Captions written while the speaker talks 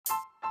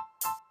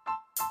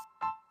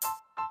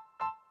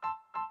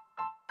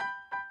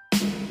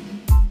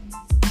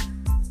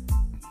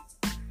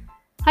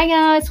Hi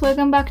guys,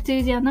 welcome back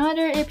to the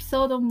another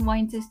episode of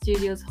Mindset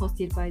Studios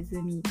hosted by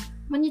Zumi.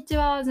 こんにち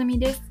は、Zumi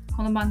です。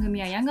この番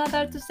組はヤングア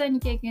ダルト時代に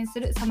経験す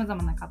る様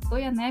々な葛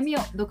藤や悩みを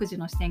独自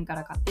の視点か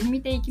ら勝手に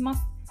見ていきま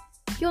す。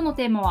今日の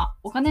テーマは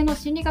お金の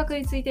心理学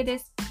についてで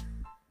す。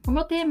こ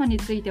のテーマに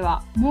ついて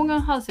はモーガ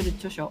ン・ハウスル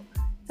著書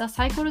The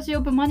Psychology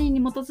of Money に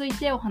基づい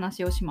てお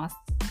話をします。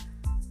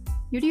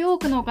より多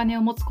くのお金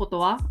を持つこと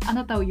はあ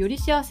なたをより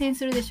幸せに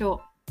するでしょ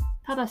う。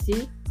ただ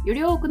し、よ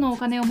り多くのお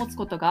金を持つ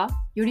ことが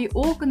より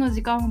多くの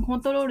時間をコ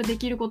ントロールで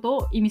きること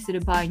を意味す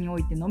る場合にお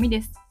いてのみ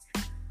です。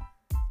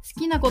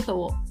好きなこと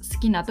を好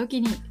きな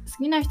時に好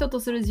きな人と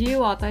する自由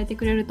を与えて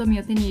くれる富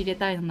を手に入れ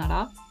たいのな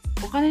ら、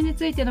お金に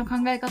ついての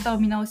考え方を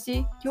見直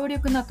し、強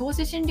力な投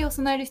資心理を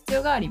備える必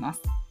要がありま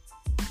す。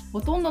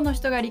ほとんどの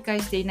人が理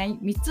解していない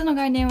3つの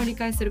概念を理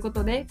解するこ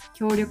とで、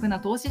強力な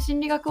投資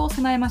心理学を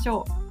備えまし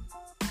ょう。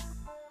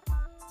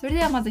それ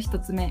ではまず1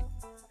つ目、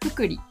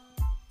複利。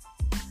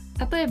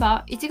例え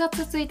ば1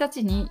月1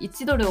日に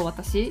1ドルを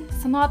渡し、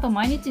その後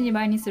毎日2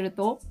倍にする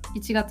と、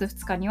1月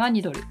2日には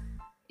2ドル、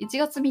1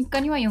月3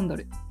日には4ド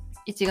ル、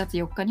1月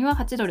4日には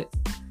8ドル。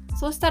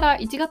そうしたら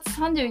1月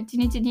31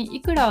日に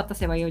いくら渡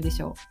せばよいで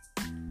しょ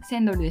う。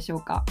1000ドルでしょ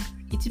うか、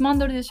1万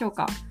ドルでしょう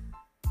か。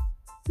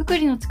複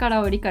利の力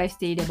を理解し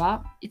ていれ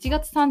ば、1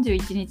月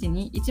31日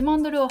に1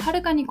万ドルをは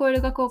るかに超える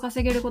額を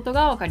稼げること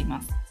がわかり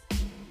ます。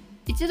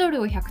1ド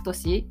ルを100と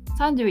し、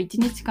31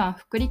日間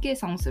複利計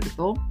算をする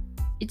と、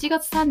1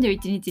月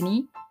31日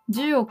に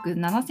10億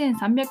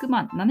7300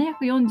万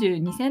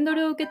742千ド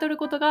ルを受け取る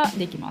ことが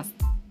できます。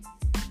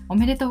お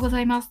めでとうござ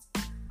います。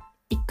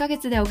1ヶ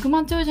月で億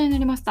万長者にな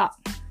りました。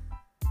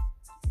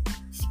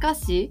しか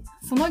し、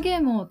そのゲー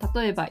ムを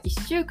例えば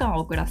1週間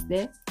遅らせ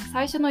て、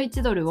最初の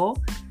1ドルを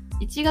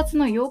1月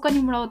の8日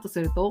にもらおうとす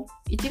ると、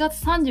1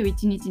月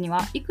31日に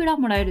はいくら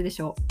もらえるで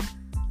しょ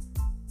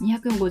う。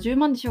250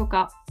万でしょう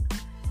か。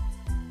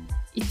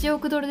1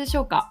億ドルでし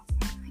ょうか。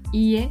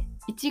いいえ、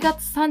1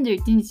月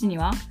31日に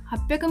は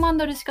800万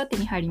ドルしか手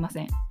に入りま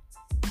せん。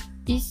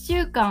1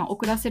週間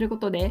遅らせるこ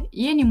とで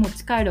家に持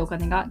ち帰るお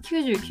金が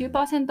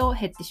 99%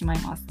 減ってしまい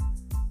ます。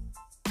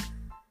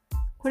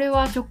これ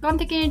は直感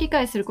的に理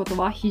解すること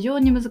は非常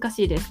に難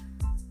しいです。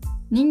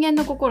人間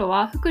の心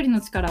は複利の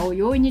力を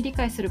容易に理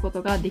解するこ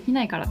とができ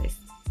ないからで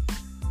す。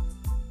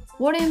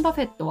ウォーレン・バ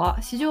フェット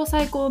は史上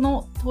最高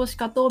の投資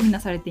家とみな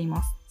されてい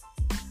ます。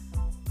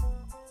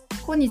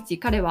今日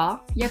彼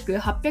は約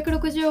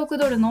860億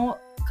ドルの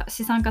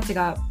資産価値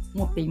が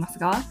持っています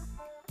が、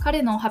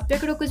彼の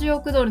860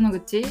億ドルのう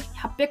ち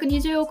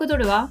820億ド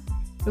ルは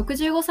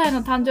65歳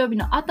の誕生日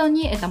の後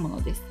に得たも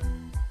のです。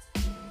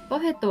バ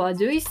フェットは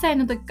11歳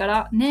の時か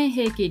ら年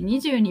平均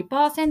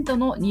 22%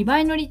 の2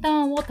倍のリター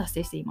ンを達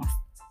成しています。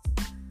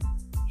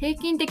平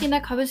均的な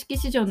株式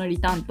市場のリ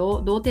ターン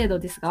と同程度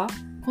ですが、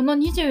この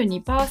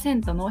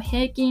 22% の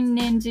平均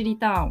年次リ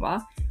ターン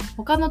は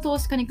他の投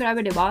資家に比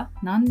べれば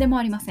何でも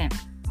ありません。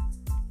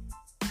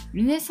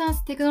ルネサン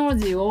ステクノロ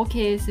ジーを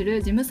経営す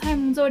るジム・サイ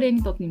モンズを例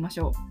にとってみま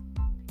しょ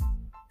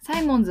う。サ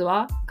イモンズ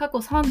は過去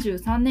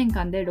33年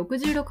間で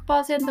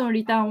 66% の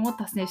リターンを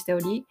達成してお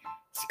り、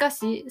しか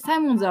しサイ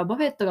モンズはバ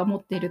フェットが持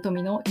っている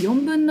富の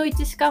4分の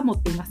1しか持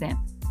っていません。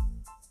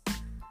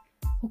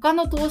他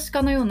の投資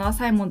家のような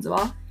サイモンズ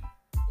は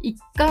一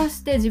貫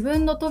して自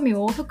分の富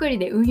を複利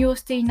で運用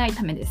していない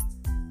ためです。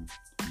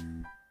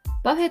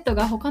バフェット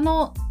が他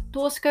の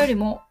投資家より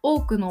も多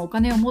くのお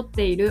金を持っ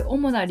ている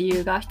主な理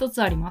由が一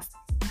つあります。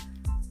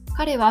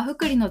彼は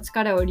複利の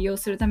力を利用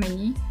するため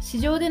に市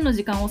場での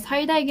時間を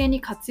最大限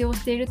に活用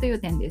しているという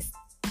点です。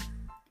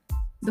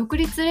独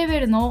立レ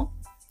ベルの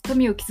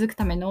富を築く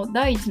ための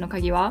第一の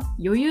鍵は、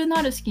余裕の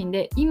ある資金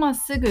で今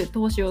すぐ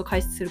投資を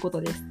開始するこ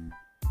とです。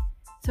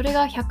それ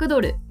が100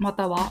ドルま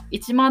たは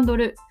1万ド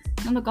ル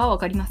なのかは分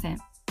かりません。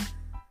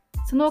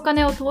そのお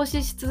金を投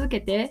資し続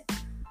けて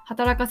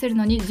働かせる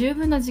のに十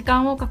分な時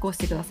間を確保し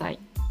てください。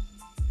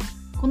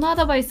このア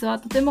ドバイスは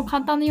とても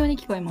簡単なように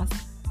聞こえます。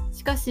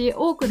しかし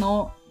多く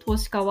の投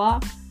資家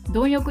は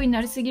貪欲にな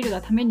りすぎる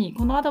がために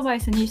このアドバ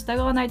イスに従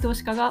わない投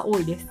資家が多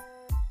いです。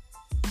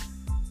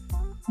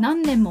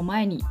何年も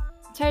前に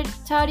チャ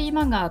ーリー・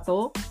マンガー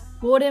と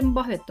ウォーレン・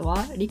バフェット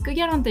はリック・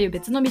ギャランという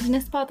別のビジ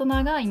ネスパート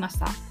ナーがいまし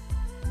た。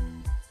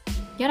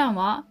ギャラン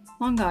は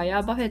マンガー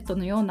やバフェット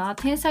のような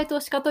天才投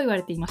資家と言わ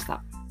れていまし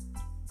た。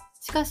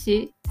しか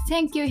し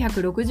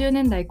1960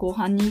年代後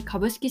半に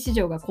株式市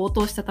場が高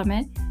騰したた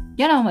め、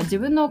ギャランは自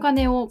分のお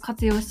金を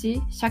活用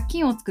し借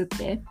金を作っ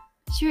て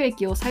収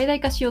益を最大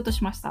化しようと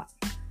しました。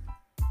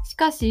し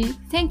かし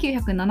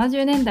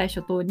1970年代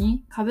初頭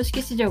に株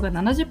式市場が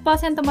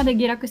 70% まで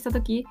下落した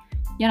とき、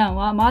ギャラン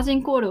はマージ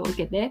ンコールを受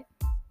けて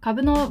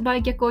株の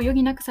売却を余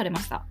儀なくされま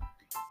した。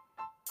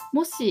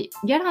もし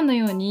ギャランの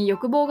ように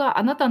欲望が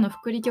あなたの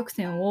複利曲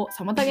線を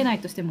妨げない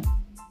としても、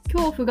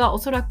恐怖がお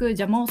そらく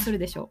邪魔をする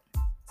でしょ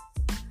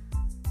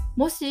う。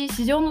もし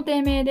市場の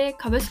低迷で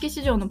株式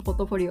市場のポー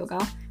トフォリオが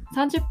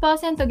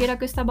 30% 下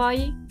落した場合、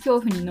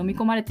恐怖に飲み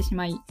込まれてし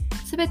まい、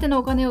すべての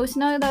お金を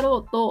失うだ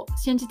ろうと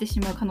信じてし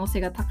まう可能性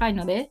が高い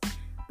ので、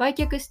売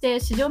却して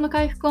市場の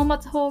回復を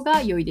待つ方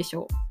が良いでし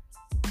ょ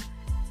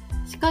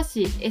う。しか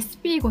し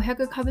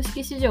SP500 株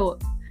式市場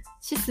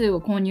指数を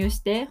購入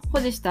して保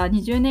持した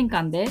20年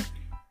間で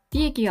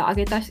利益を上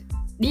げた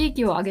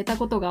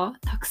ことを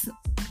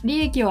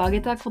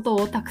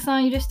たくさ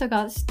んいる人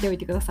が知っておい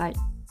てください。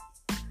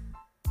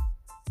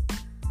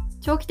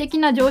長期的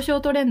な上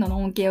昇トレンドの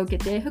恩恵を受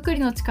けて複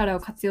利の力を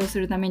活用す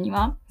るために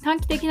は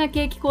短期的な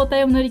景気後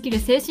退を乗り切る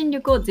精神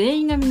力を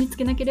全員が身につ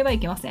けなければい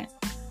けません。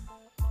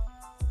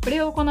こ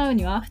れを行う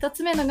には2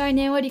つ目の概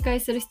念を理解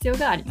する必要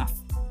がありま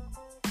す。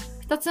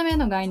2つ目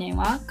の概念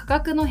は価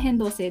格の変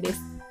動性で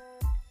す。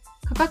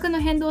価格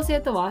の変動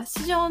性とは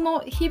市場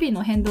の日々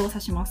の変動を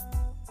指します。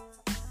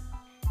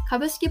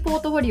株式ポー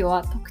トフォリオ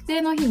は特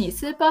定の日に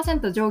数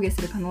%上下す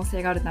る可能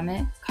性があるた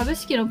め、株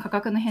式の価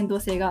格の変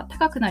動性が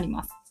高くなり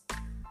ます。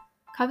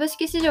株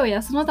式市場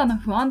やその他の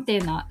不安定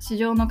な市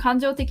場の感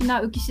情的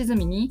な浮き沈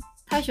みに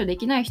対処で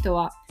きない人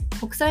は、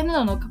国債な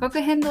どの価格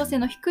変動性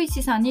の低い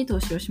資産に投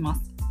資をしま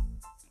す。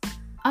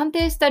安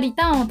定したリ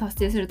ターンを達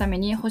成するため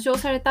に保証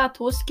された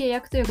投資契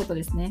約ということ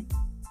ですね。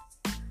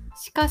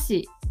しか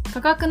し、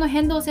価格の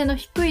変動性の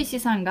低い資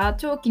産が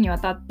長期にわ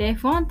たって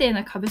不安定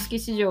な株式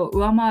市場を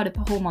上回る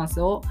パフォーマン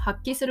スを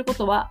発揮するこ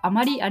とはあ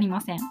まりありま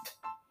せん。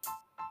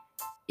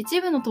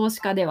一部の投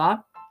資家で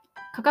は、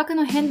価格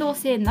の変動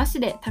性なし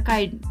で高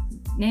い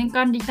年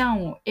間リター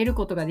ンを得る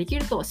ことができ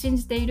ると信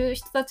じている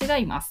人たちが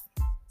います。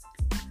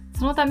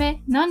そのた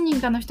め、何人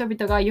かの人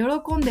々が喜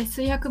んで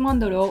数百万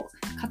ドルを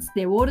かつ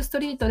てウォールスト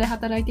リートで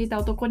働いていた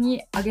男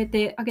にあげ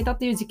た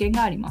という事件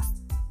があります。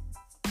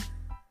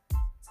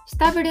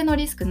下振れの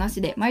リスクな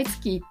しで毎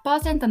月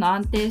 1% の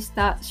安定し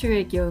た収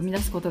益を生み出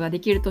すことがで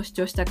きると主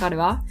張した彼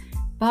は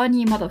バー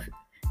ニー・マドフ。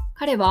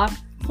彼は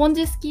ポン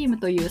ジスキーム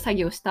という詐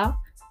欺をした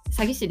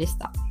詐欺師でし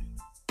た。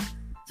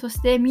そ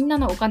してみんな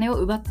のお金を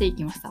奪ってい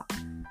きました。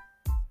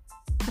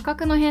価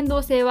格の変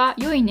動性は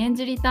良い年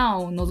次リター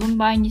ンを望む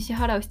場合に支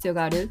払う必要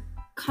がある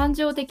感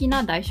情的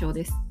な代償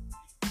です。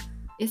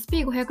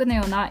SP500 の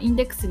ようなイン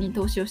デックスに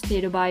投資をして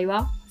いる場合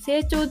は、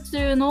成長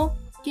中の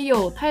企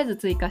業を絶えず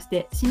追加し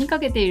て死にか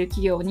けている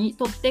企業に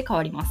とって変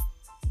わります。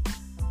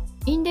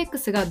インデック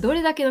スがど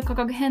れだけの価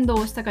格変動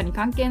をしたかに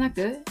関係な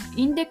く、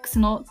インデックス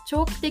の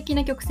長期的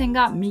な曲線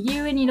が右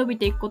上に伸び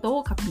ていくこと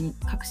を確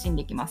信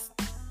できます。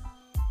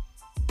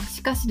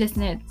しかしです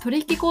ね、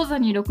取引口座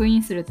にログイ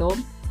ンすると、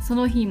そ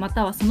の日ま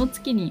たはその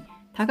月に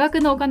多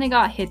額のお金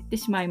が減って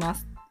しまいま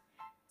す。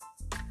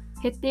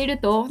減っている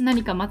と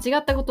何か間違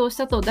ったことをし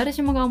たと誰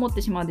しもが思っ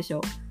てしまうでし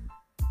ょ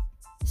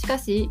う。しか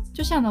し、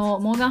著者の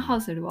モーガン・ハ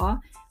ウスル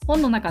は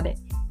本の中で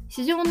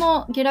市場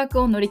の下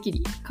落を乗り切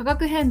り、価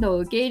格変動を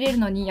受け入れる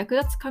のに役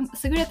立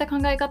つ優れた考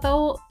え方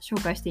を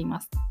紹介していま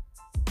す。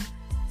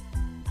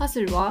ハウス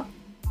ルは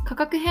価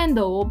格変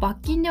動を罰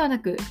金ではな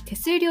く手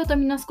数料と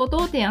みなすこと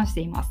を提案し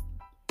ています。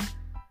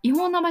違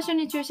法な場所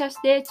に駐車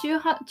して駐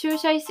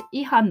車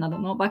違反など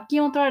の罰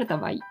金を取られた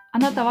場合、あ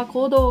なたは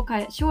行動を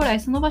変え、将来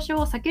その場所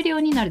を避けるよ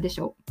うになるでし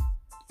ょ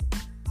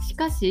う。し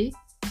かし、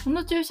そ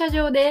の駐車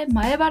場で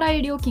前払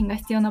い料金が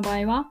必要な場合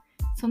は、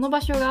その場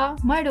所が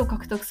マイルを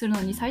獲得する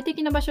のに最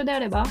適な場所であ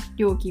れば、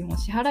料金を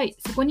支払い、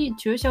そこに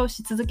駐車を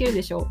し続ける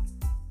でしょ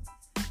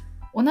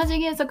う。同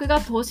じ原則が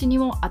投資に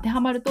も当て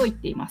はまると言っ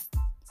ています。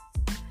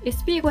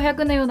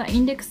SP500 のようなイ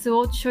ンデックス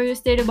を所有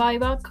している場合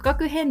は、価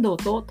格変動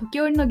と時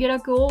折の下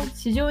落を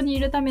市場にい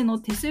るための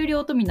手数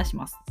料とみなし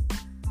ます。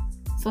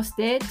そし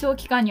て長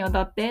期間にわ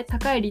たって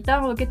高いリタ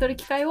ーンを受け取る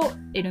機会を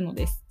得るの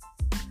です。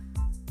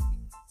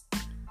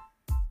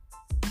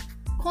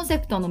コンセ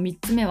プトの3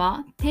つ目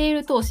はテー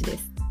ル投資で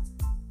す。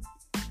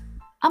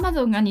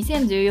Amazon が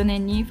2014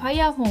年に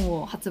Fire フォ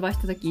ンを発売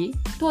したとき、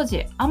当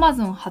時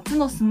Amazon 初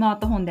のスマー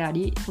トフォンであ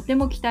り、とて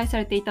も期待さ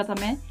れていたた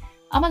め、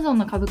Amazon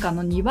の株価を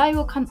2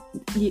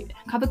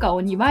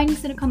倍に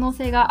する可能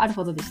性がある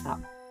ほどでした。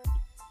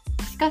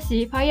しか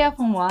し Fire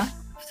フォンは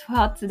不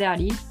発であ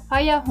り、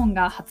Fire フォン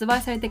が発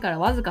売されてから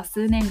わずか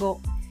数年後、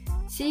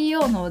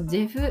CEO のジ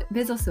ェフ・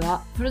ベゾス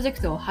はプロジェ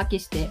クトを破棄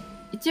して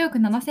1億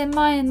7000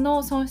万円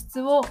の損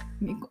失を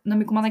飲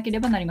み込まなけれ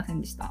ばなりません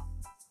でした。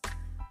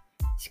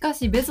しか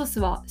しベゾ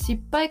スは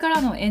失敗か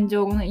らの炎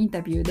上後のイン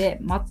タビュー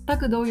で全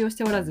く動揺し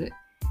ておらず、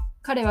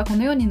彼はこ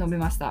のように述べ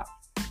ました。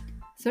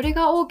それ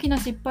が大きな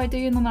失敗と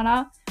いうのな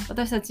ら、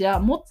私たちは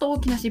もっと大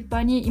きな失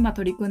敗に今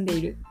取り組んで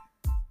いる。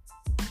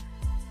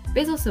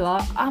ベゾスは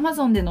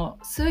Amazon での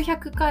数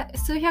百回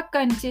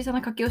の小さ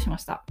な賭けをしま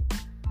した。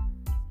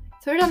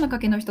それらの賭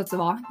けの一つ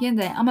は、現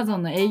在 Amazon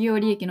の営業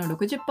利益の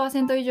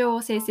 60% 以上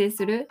を生成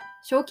する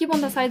小規模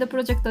なサイドプ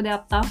ロジェクトであ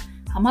った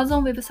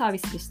Amazon Web サービ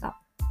スでした。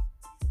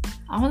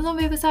Amazon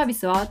Web サービ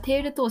スはテ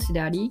ール投資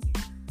であり、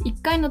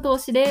1回の投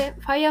資で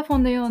Fire フォ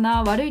ンのよう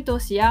な悪い投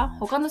資や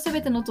他のす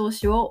べての投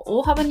資を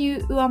大幅に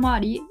上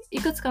回り、い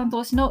くつかの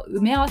投資の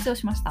埋め合わせを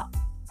しました。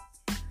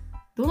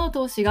どの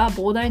投資が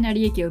膨大な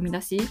利益を生み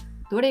出し、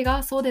どれ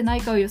がそうでな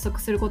いかを予測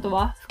すること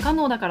は不可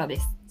能だから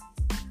です。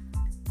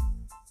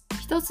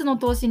一つの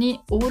投資に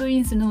オールイ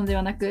ンするので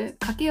はなく、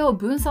賭けを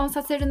分散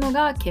させるの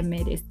が賢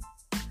明です。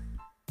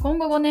今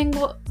後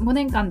5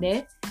年間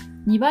で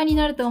2倍に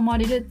なると思わ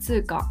れる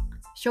通貨、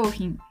商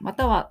品ま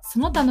たはそ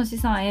の他の資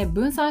産へ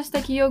分散した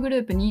企業グル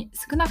ープに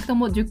少なくと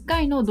も10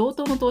回の同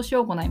等の投資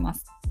を行いま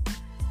す。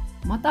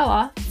また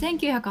は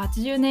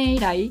1980年以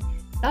来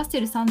ラッ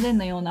セル3000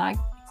のような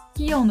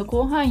企業の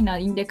広範囲な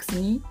インデックス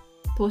に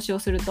投資を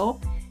すると、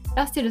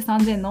ラッセル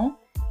3000の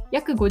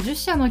約50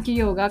社の企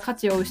業が価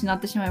値を失っ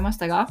てしまいまし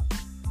たが、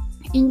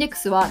インデック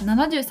スは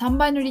73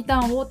倍のリ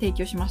ターンを提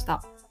供しまし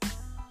た。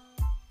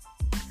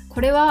こ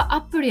れはア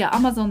ップルやア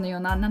マゾンのよ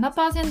うな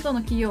 7%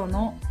 の企業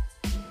の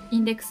イ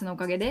ンデックスのお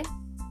かげで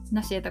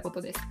成し得たこ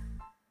とです。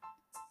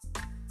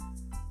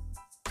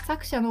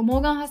作者のモ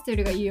ーガン・ハッセ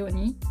ルが言うよう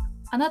に、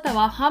あなた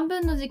は半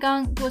分の時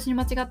間投資に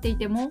間違ってい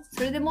ても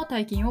それでも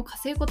大金を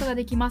稼ぐことが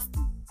できます。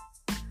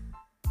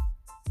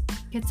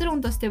結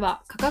論として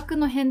は、価格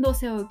の変動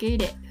性を受け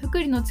入れ、複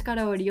利の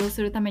力を利用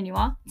するために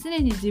は常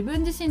に自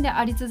分自身で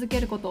あり続け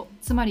ること、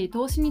つまり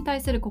投資に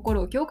対する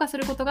心を強化す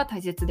ることが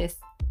大切で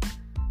す。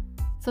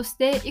そし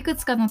ていく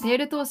つかのテー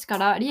ル投資か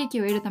ら利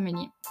益を得るため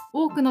に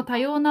多くの多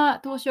様な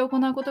投資を行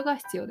うことが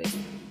必要です。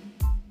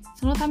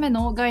そのため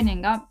の概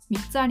念が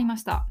3つありま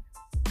した。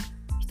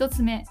1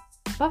つ目、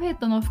バフェッ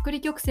トの複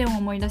利曲線を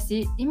思い出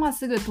し、今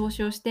すぐ投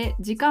資をして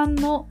時間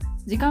を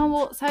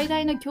最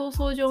大の競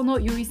争上の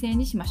優位性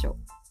にしましょ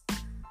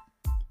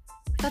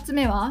う。2つ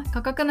目は、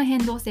価格の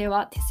変動性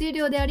は手数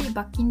料であり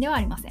罰金ではあ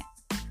りません。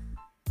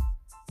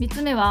3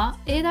つ目は、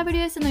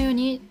AWS のよう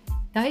に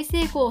大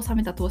成功を収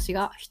めた投資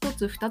が1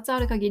つ2つあ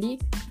る限り、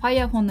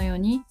Firefone のよう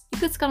にい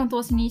くつかの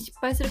投資に失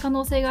敗する可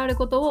能性がある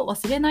ことを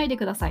忘れないで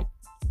ください。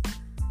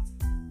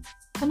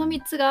この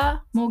3つ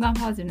がモーガン・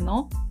ファーゼル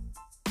の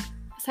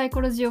サイコ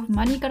ロジー・オフ・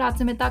マニーから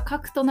集めた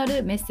核とな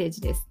るメッセー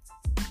ジです。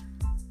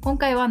今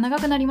回は長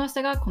くなりまし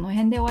たが、この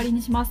辺で終わり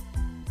にします。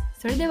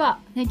それでは、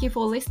Thank you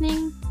for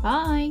listening.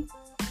 Bye!